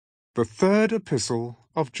The Third Epistle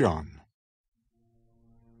of John.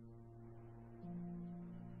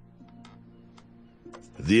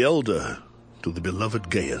 The elder to the beloved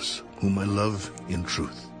Gaius, whom I love in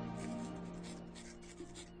truth.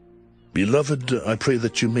 Beloved, I pray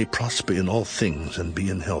that you may prosper in all things and be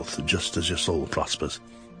in health, just as your soul prospers.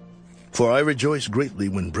 For I rejoiced greatly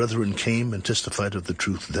when brethren came and testified of the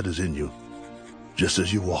truth that is in you, just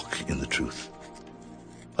as you walk in the truth.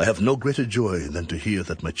 I have no greater joy than to hear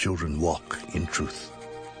that my children walk in truth.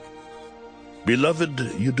 Beloved,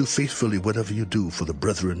 you do faithfully whatever you do for the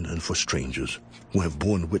brethren and for strangers, who have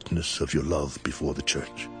borne witness of your love before the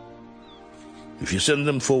church. If you send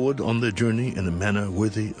them forward on their journey in a manner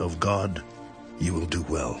worthy of God, you will do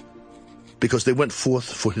well, because they went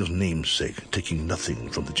forth for his name's sake, taking nothing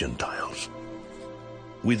from the Gentiles.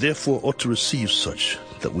 We therefore ought to receive such,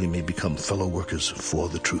 that we may become fellow workers for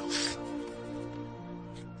the truth.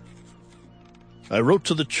 I wrote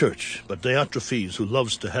to the church, but Diotrephes, who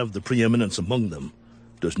loves to have the preeminence among them,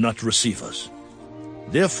 does not receive us.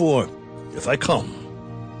 Therefore, if I come,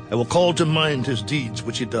 I will call to mind his deeds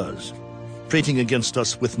which he does, prating against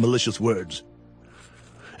us with malicious words.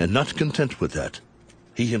 And not content with that,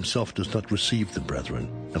 he himself does not receive the brethren,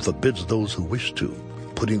 and forbids those who wish to,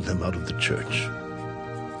 putting them out of the church.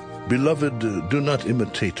 Beloved, do not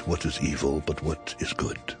imitate what is evil, but what is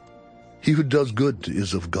good. He who does good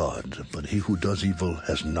is of God, but he who does evil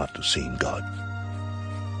has not seen God.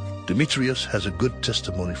 Demetrius has a good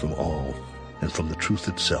testimony from all, and from the truth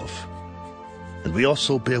itself. And we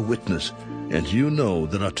also bear witness, and you know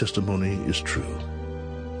that our testimony is true.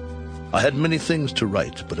 I had many things to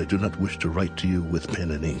write, but I do not wish to write to you with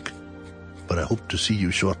pen and ink. But I hope to see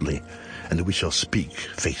you shortly, and we shall speak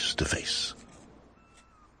face to face.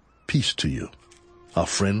 Peace to you. Our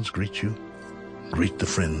friends greet you. Greet the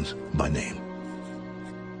friends by name.